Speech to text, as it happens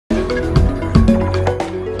All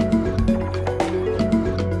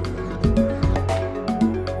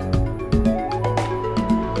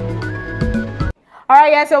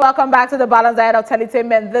right, yes, so welcome back to the Balanced Diet of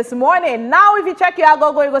Entertainment this morning. Now, if you check your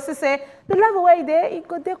agogo, you go to say the level where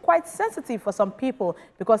they're quite sensitive for some people,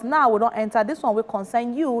 because now we don't enter this one will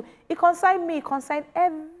concern you, it concern me, it concern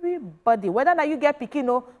everybody. Whether now you get pikin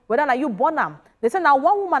or whether now you born them. They say now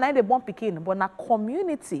one woman ain't they born pikin, but now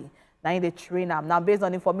community now they train them. Now based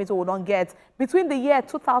on information we don't get between the year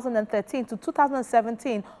 2013 to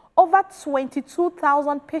 2017, over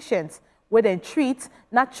 22,000 patients where they treat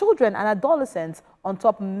now children and adolescents on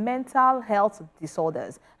top mental health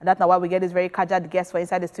disorders. And that's now why we get this very casual guest for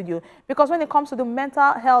inside the studio. Because when it comes to the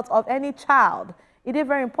mental health of any child, it is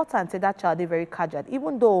very important that child is very casual.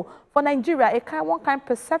 Even though for Nigeria, one kind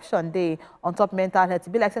perception they on top mental health.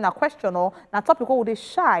 It be like saying a question or a topic who they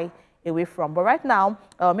shy away from. But right now,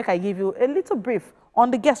 make I give you a little brief on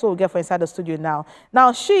the guest we'll get for inside the studio now.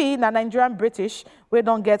 Now, she, na Nigerian British, we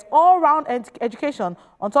don't get all-round education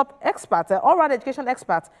on top experts, all-round education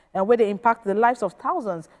experts, and where they impact the lives of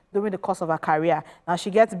thousands during the course of her career. Now, she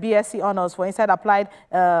gets BSc honors for inside applied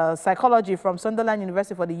psychology from Sunderland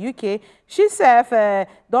University for the UK. She herself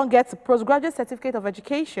don't get postgraduate certificate of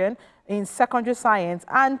education in secondary science,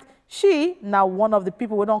 and she now one of the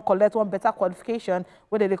people who don't collect one better qualification,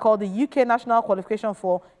 where they call the UK National Qualification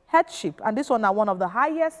for Headship, and this one now one of the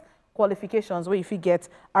highest qualifications where if you get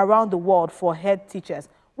around the world for head teachers.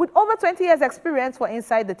 With over 20 years experience for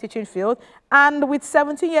inside the teaching field and with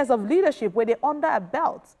 17 years of leadership where they're under a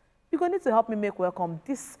belt, you're going to need to help me make welcome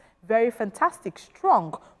this very fantastic,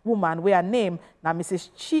 strong woman we are named now Mrs.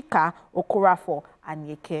 Chika Okorafor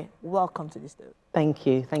Anyeke. Welcome to this day. Thank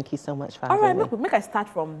you so much for having me. All right, make I start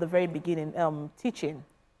from the very beginning. Teaching,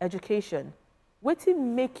 education. What did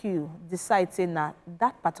make you decide saying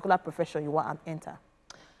that particular profession you want to enter?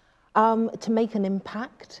 To make an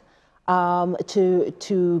impact,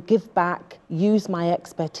 to give back, use my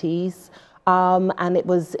expertise, and it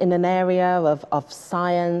was in an area of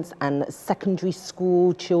science and secondary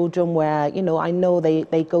school children where, you know, I know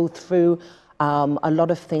they go through a lot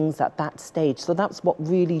of things at that stage. So that's what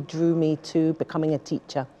really drew me to becoming a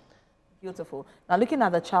teacher. Beautiful. Now, looking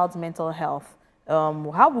at the child's mental health,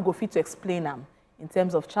 how we go fit to explain them in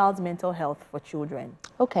terms of child's mental health for children?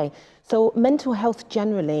 Okay, so mental health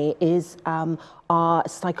generally is our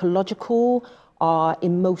psychological, our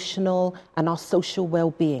emotional, and our social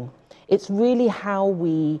well-being. It's really how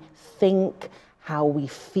we think, how we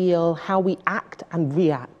feel, how we act and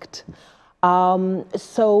react.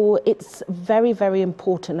 So it's very, very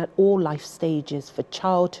important at all life stages for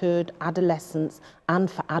childhood, adolescence,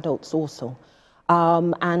 and for adults also.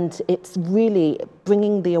 And it's really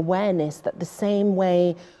bringing the awareness that the same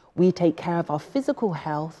way we take care of our physical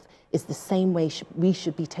health is the same way we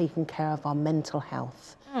should be taking care of our mental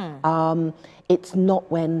health. It's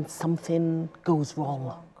not when something goes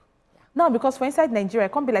wrong. No, because for inside Nigeria,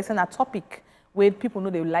 it can't be like saying a topic where people know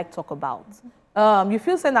they like talk about. You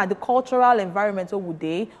feel saying that the cultural environment would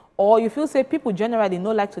they, or you feel say people generally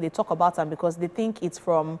don't like to they talk about them because they think it's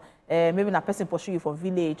from maybe a person pursue you from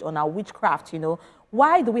village or now witchcraft, you know.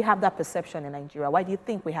 Why do we have that perception in Nigeria? Why do you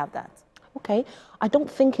think we have that? Okay, I don't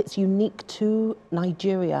think it's unique to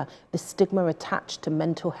Nigeria, the stigma attached to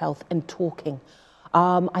mental health and talking.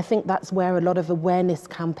 I think that's where a lot of awareness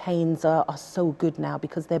campaigns are so good now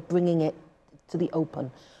because they're bringing it to the open.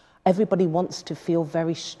 Everybody wants to feel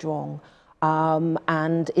very strong.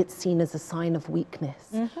 And it's seen as a sign of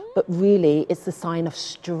weakness. But really, it's a sign of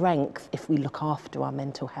strength if we look after our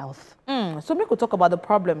mental health. So we could talk about the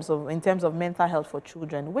problems in terms of mental health for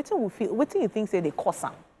children. What do you think say they cause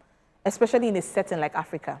them, especially in a setting like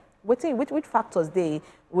Africa? Which factors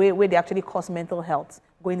where they actually cause mental health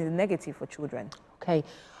going in the negative for children? Okay,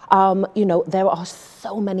 you know, there are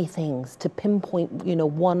so many things to pinpoint, you know,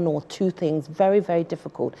 one or two things, very, very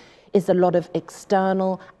difficult. Is a lot of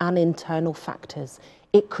external and internal factors.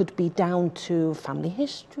 It could be down to family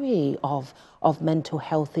history of mental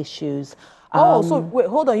health issues. So wait,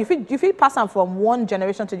 hold on. You feel pass on from one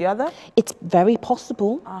generation to the other? It's very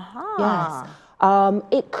possible. Yes.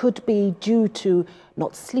 It could be due to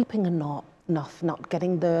not sleeping enough, not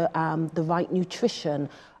getting the right nutrition,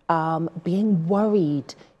 being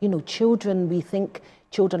worried. You know, children, we think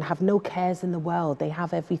children have no cares in the world. They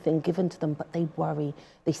have everything given to them, but they worry.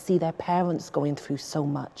 They see their parents going through so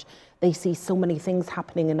much. They see so many things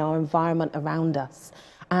happening in our environment around us.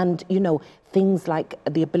 And, you know, things like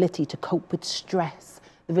the ability to cope with stress,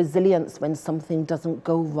 the resilience when something doesn't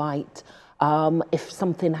go right, if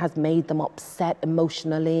something has made them upset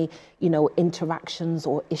emotionally, you know, interactions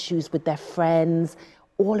or issues with their friends,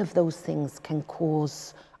 all of those things can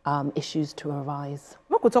cause issues to arise.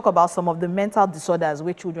 We could talk about some of the mental disorders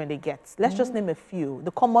where children they get. Let's just name a few,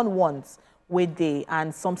 the common ones where they,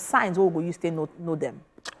 and some signs where we used to know them.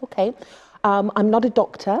 Okay. I'm not a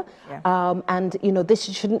doctor, Yeah. and this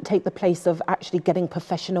shouldn't take the place of actually getting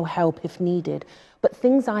professional help if needed. But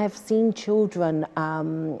things I have seen children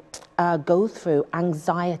go through: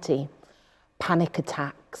 anxiety, panic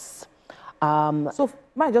attacks. So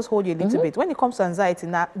might just hold you a little bit. When it comes to anxiety,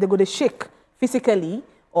 now they go to shake physically,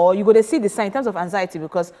 or you go to see the sign in terms of anxiety,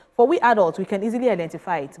 because for we adults we can easily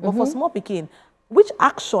identify it. But for small pikin, which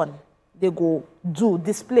action they go do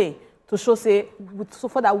display to show say so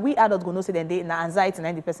for that we adults go know say then they na anxiety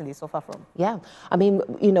and the person they suffer from? Yeah, I mean,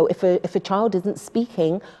 if a child isn't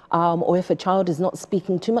speaking, or if a child is not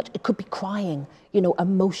speaking too much, it could be crying.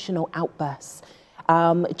 Emotional outbursts.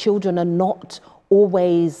 Children are not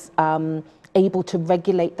always able to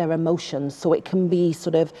regulate their emotions, so it can be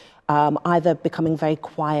sort of either becoming very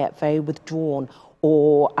quiet, very withdrawn,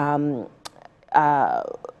 or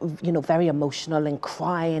very emotional and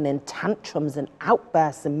crying and tantrums and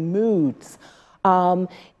outbursts and moods.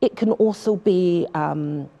 It can also be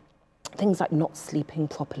things like not sleeping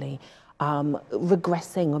properly,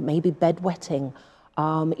 regressing, or maybe bedwetting.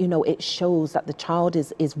 It shows that the child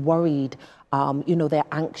is worried, they're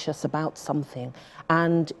anxious about something.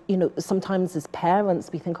 And, sometimes as parents,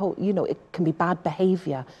 we think, it can be bad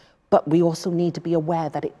behavior, but we also need to be aware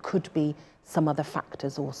that it could be some other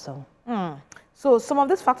factors also. So some of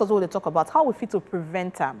these factors what they talk about, how we fit to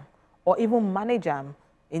prevent them or even manage them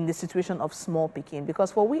in the situation of small pikin.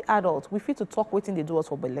 Because for we adults, we fit to talk waiting they do us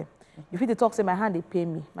for belly. You fit to talk, say my hand they pay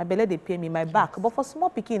me, my belly they pay me, my back. But for small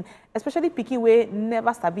pikin, especially pikin where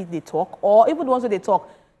never start they talk, or even the ones where they talk,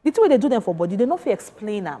 the two way they do them for body, they don't feel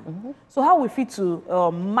explain them. So how we fit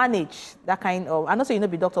to manage that kind of, I know say you know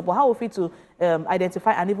be doctor, but how we fit to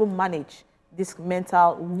identify and even manage this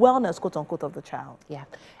mental wellness, quote unquote, of the child? Yeah,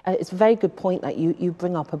 it's a very good point that you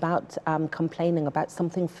bring up about complaining about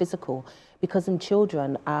something physical, because in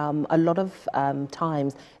children, a lot of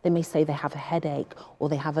times they may say they have a headache or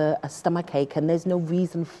they have a stomach ache, and there's no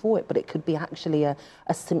reason for it, but it could be actually a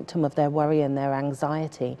symptom of their worry and their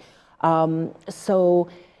anxiety. So,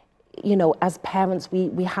 as parents,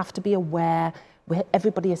 we have to be aware.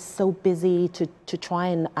 Everybody is so busy to try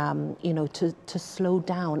and, to slow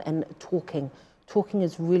down, and talking. Talking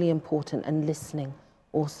is really important, and listening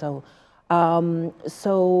also.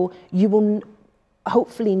 So you will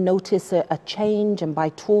hopefully notice a change, and by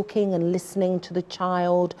talking and listening to the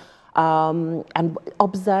child, and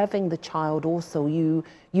observing the child also, you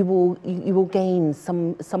will gain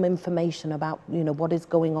some information about, what is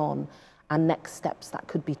going on and next steps that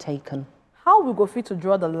could be taken. How we go fit to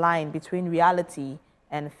draw the line between reality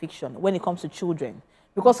and fiction when it comes to children?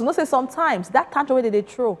 Because say sometimes that tantrum where they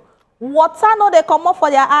throw, water no they come up for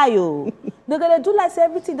their eye. They're gonna do like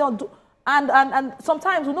everything they'll do, and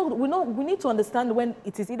sometimes we need to understand when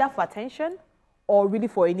it is either for attention or really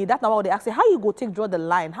for a need. That's not what they ask. How you go draw the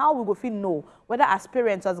line? How we go feel know whether as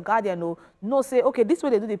parents, as guardian, no say okay, this way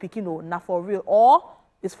they do the picking, no, not for real, or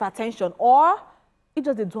it's for attention, or it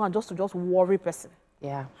just they do and just to worry person.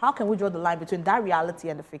 Yeah. How can we draw the line between that reality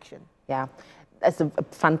and the fiction? Yeah, that's a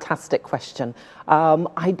fantastic question.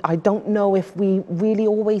 I don't know if we really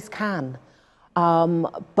always can,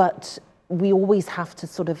 but we always have to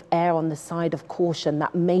sort of err on the side of caution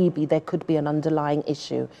that maybe there could be an underlying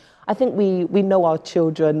issue. I think we know our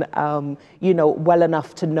children, well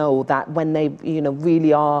enough to know that when they,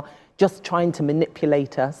 really are just trying to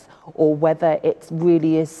manipulate us, or whether it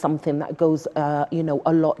really is something that goes, a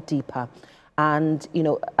lot deeper. And,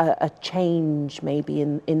 a change maybe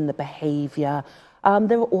in the behavior.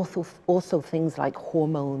 There are also things like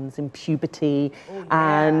hormones and puberty,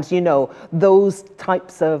 and, those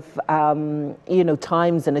types of,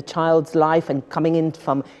 times in a child's life, and coming in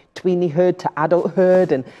from tweenyhood to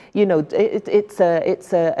adulthood. And, it's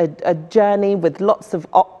a journey with lots of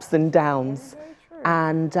ups and downs.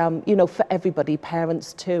 And, for everybody,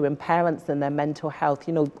 parents too, and parents and their mental health,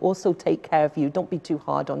 also take care of you. Don't be too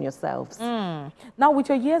hard on yourselves. Now, with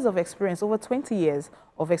your years of experience, over 20 years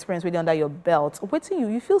of experience really under your belt, what do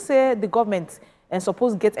you feel say the government and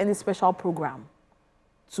suppose get any special program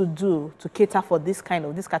to cater for this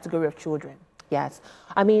category of children? Yes.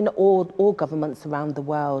 I mean, all governments around the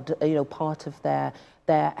world, part of their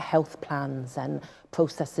health plans and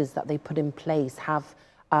processes that they put in place have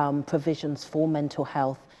provisions for mental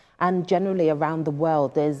health, and generally around the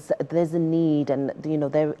world there's a need, and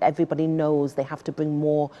everybody knows they have to bring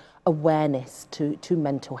more awareness to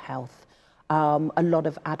mental health. A lot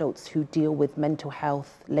of adults who deal with mental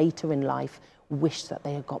health later in life wish that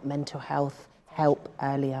they had got mental health help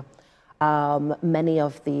earlier. many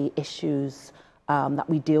of the issues that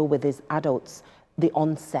we deal with as adults, the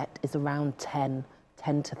onset is around 10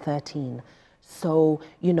 to 13. So,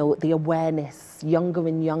 you know, the awareness, younger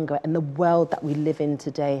and younger, and the world that we live in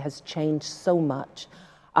today has changed so much.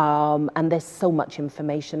 And there's so much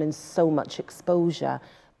information and so much exposure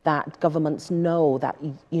that governments know that,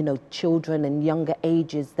 you know, children in younger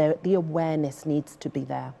ages, the awareness needs to be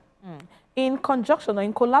there. In conjunction or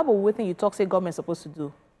in collaboration with what you talk, say government is supposed to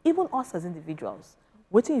do, even us as individuals,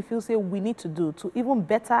 what do you feel say we need to do to even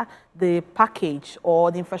better the package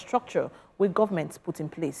or the infrastructure with governments put in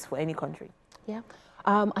place for any country? Yeah,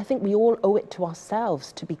 I think we all owe it to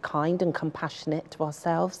ourselves to be kind and compassionate to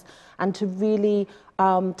ourselves and to really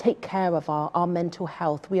take care of our mental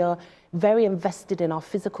health. We are very invested in our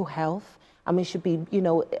physical health, and we should be, you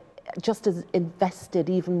know, just as invested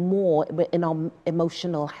even more in our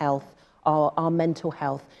emotional health, our mental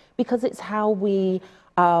health, because it's how we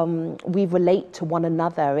relate to one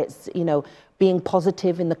another. It's, you know, being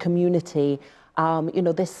positive in the community. You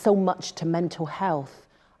know, there's so much to mental health.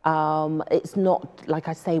 It's not, like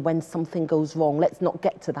I say, when something goes wrong, let's not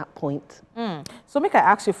get to that point. So make I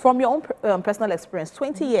ask you, from your own personal experience,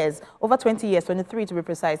 20 years, over 20 years, 23 to be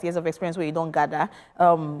precise, years of experience where you don't gather,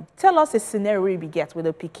 tell us a scenario you get with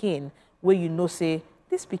a pikin where you know, say,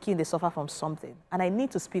 this pikin, they suffer from something, and I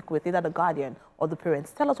need to speak with either the guardian or the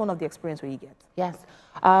parents. Tell us one of the experience where you get. Yes.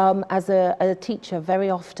 As a teacher, very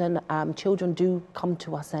often children do come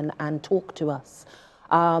to us and talk to us.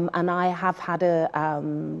 And I have had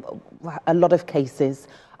a lot of cases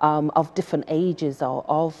of different ages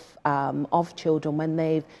of children when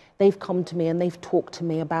they've come to me and they've talked to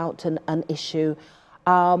me about an issue.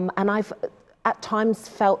 And I've at times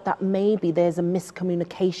felt that maybe there's a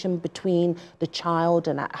miscommunication between the child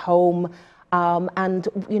and at home. And,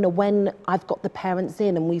 you know, when I've got the parents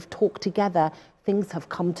in and we've talked together, things have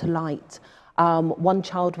come to light. One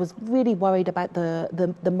child was really worried about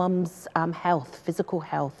the mum's health, physical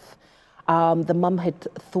health. The mum had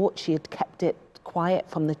thought she had kept it quiet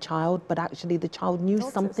from the child, but actually the child knew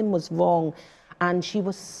something was wrong. And she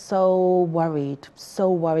was so worried.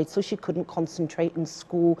 So she couldn't concentrate in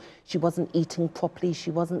school. She wasn't eating properly. She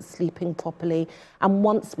wasn't sleeping properly. And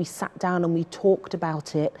once we sat down and we talked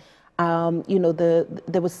about it, you know,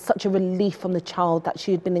 there was such a relief from the child that she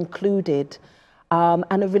had been included.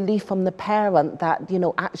 And a relief from the parent that, you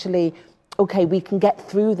know, actually, okay, we can get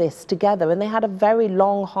through this together. And they had a very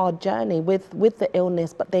long, hard journey with the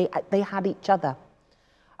illness, but they had each other.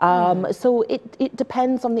 So it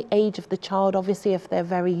depends on the age of the child. Obviously, if they're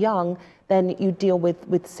very young, then you deal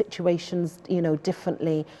with situations, you know,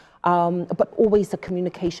 differently. But always the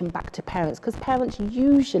communication back to parents, because parents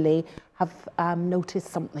usually have noticed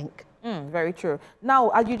something. Very true. Now,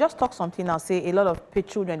 as you just talk something now, say a lot of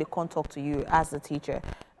children, they can't talk to you as a teacher.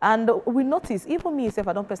 And we notice, even me, if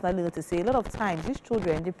I don't personally notice, say a lot of times these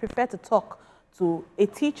children, they prefer to talk to a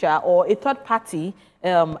teacher or a third party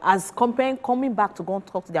as coming back to go and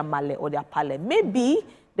talk to their male or their pale. Maybe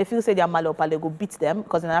they feel say their male or pale go beat them,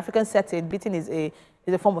 because in an African setting, beating is a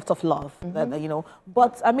form of tough love, you know.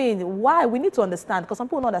 But I mean, why? We need to understand, because some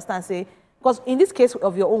people don't understand, say, because in this case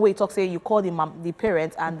of your own way, you talk, say you call the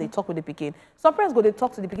parents and they talk with the pikin. Some parents go, they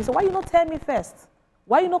talk to the pikin. So why you not tell me first?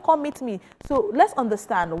 Why you not come meet me? So let's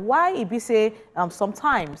understand why it be say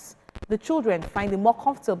sometimes the children find it more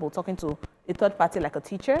comfortable talking to a third party like a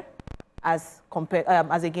teacher as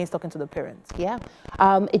against talking to the parents. Yeah,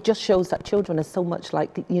 it just shows that children are so much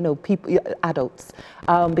like, you know, people, adults,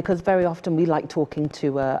 because very often we like talking to,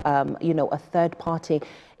 you know, a third party.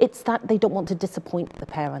 It's that they don't want to disappoint the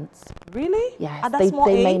parents. Really? Yes, At that small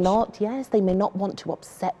age? may not. Yes, they may not want to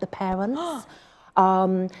upset the parents.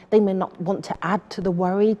 They may not want to add to the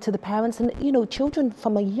worry to the parents. And, you know, children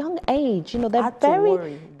from a young age, you know, they're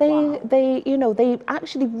they, you know, they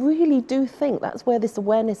actually really do think that's where this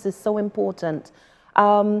awareness is so important.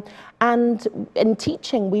 And in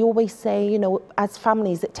teaching, we always say, you know, as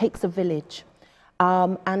families, it takes a village.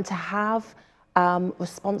 And to have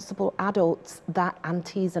responsible adults, that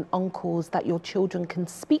aunties and uncles that your children can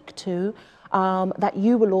speak to, that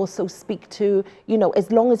you will also speak to, you know,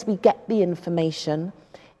 as long as we get the information,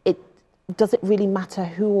 does it really matter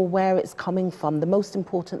who or where it's coming from? The most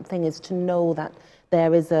important thing is to know that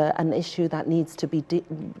there is an issue that needs to be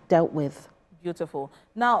dealt with. Beautiful.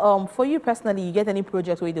 Now, for you personally, you get any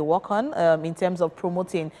project where you work on in terms of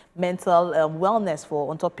promoting mental wellness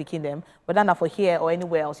for on top picking them, whether not for here or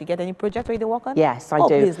anywhere else? You get any project where you work on? Yes, I do.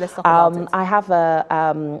 Please, let's talk about it. I have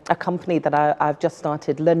a company that I've just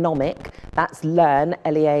started, Learnomic. That's learn,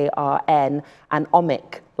 L-E-A-R-N, and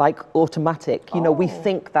omic, like automatic. You know, we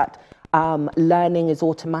think that learning is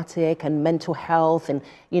automatic and mental health and,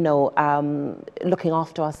 you know, looking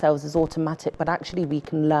after ourselves is automatic, but actually we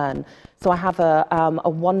can learn. So I have a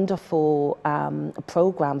wonderful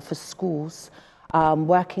program for schools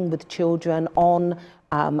working with children on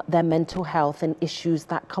their mental health and issues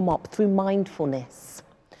that come up through mindfulness.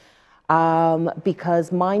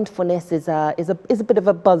 Because mindfulness is a bit of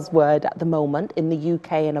a buzzword at the moment in the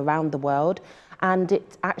UK and around the world, and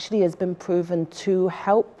it actually has been proven to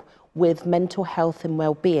help with mental health and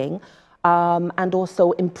well-being, and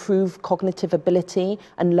also improve cognitive ability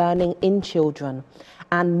and learning in children.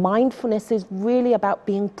 And mindfulness is really about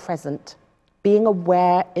being present, being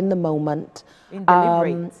aware in the moment. In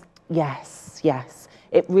deliberate. Yes, yes,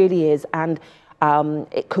 it really is. And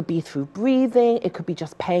it could be through breathing, it could be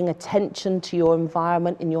just paying attention to your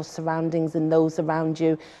environment and your surroundings and those around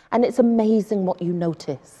you. And it's amazing what you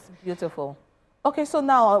notice. Beautiful. Okay, so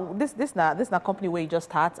now this now company where you just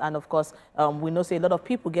start, and of course we know say a lot of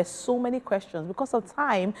people get so many questions because of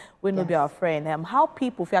time. We know be our friend. How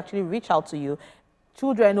people if you actually reach out to you,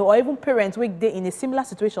 children or even parents when they're in a similar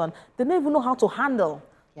situation, they don't even know how to handle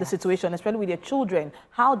the situation, especially with their children,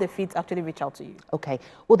 how they fit actually reach out to you. Okay,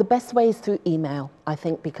 well the best way is through email, I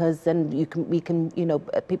think, because then we can you know,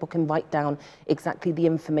 people can write down exactly the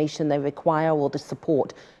information they require or the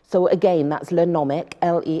support. So again, that's Learnomic,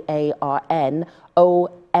 Learnomic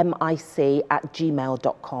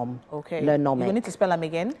 @gmail.com. Okay. Learnomic. You need to spell them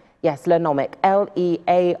again? Yes, Learnomic, Learnomic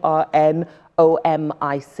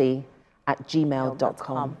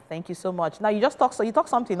 @gmail.com. Thank you so much. Now you just talk, so you talk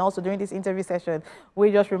something also during this interview session where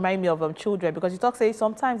you just remind me of children, because you talk say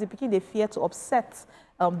sometimes the pikin they fear to upset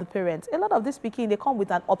the parents. A lot of this pikin they come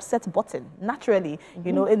with an upset button naturally,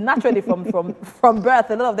 you know, and naturally from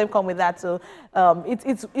birth. A lot of them come with that. So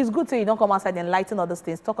it's good to you don't come outside and enlighten other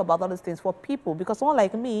things, talk about other things for people, because someone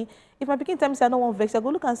like me, if my pikin tells me I don't want vex, I go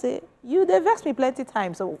look and say they vex me plenty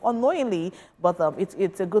times, so unknowingly. But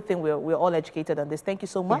it's a good thing we're all educated on this. Thank you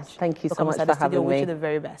so much. Yes, thank you so much for having me. Wish you the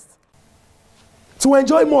very best. To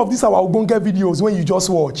enjoy more of these our Ogbonge videos when you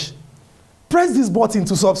just watch, press this button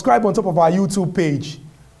to subscribe on top of our YouTube page.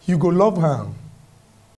 You go love her.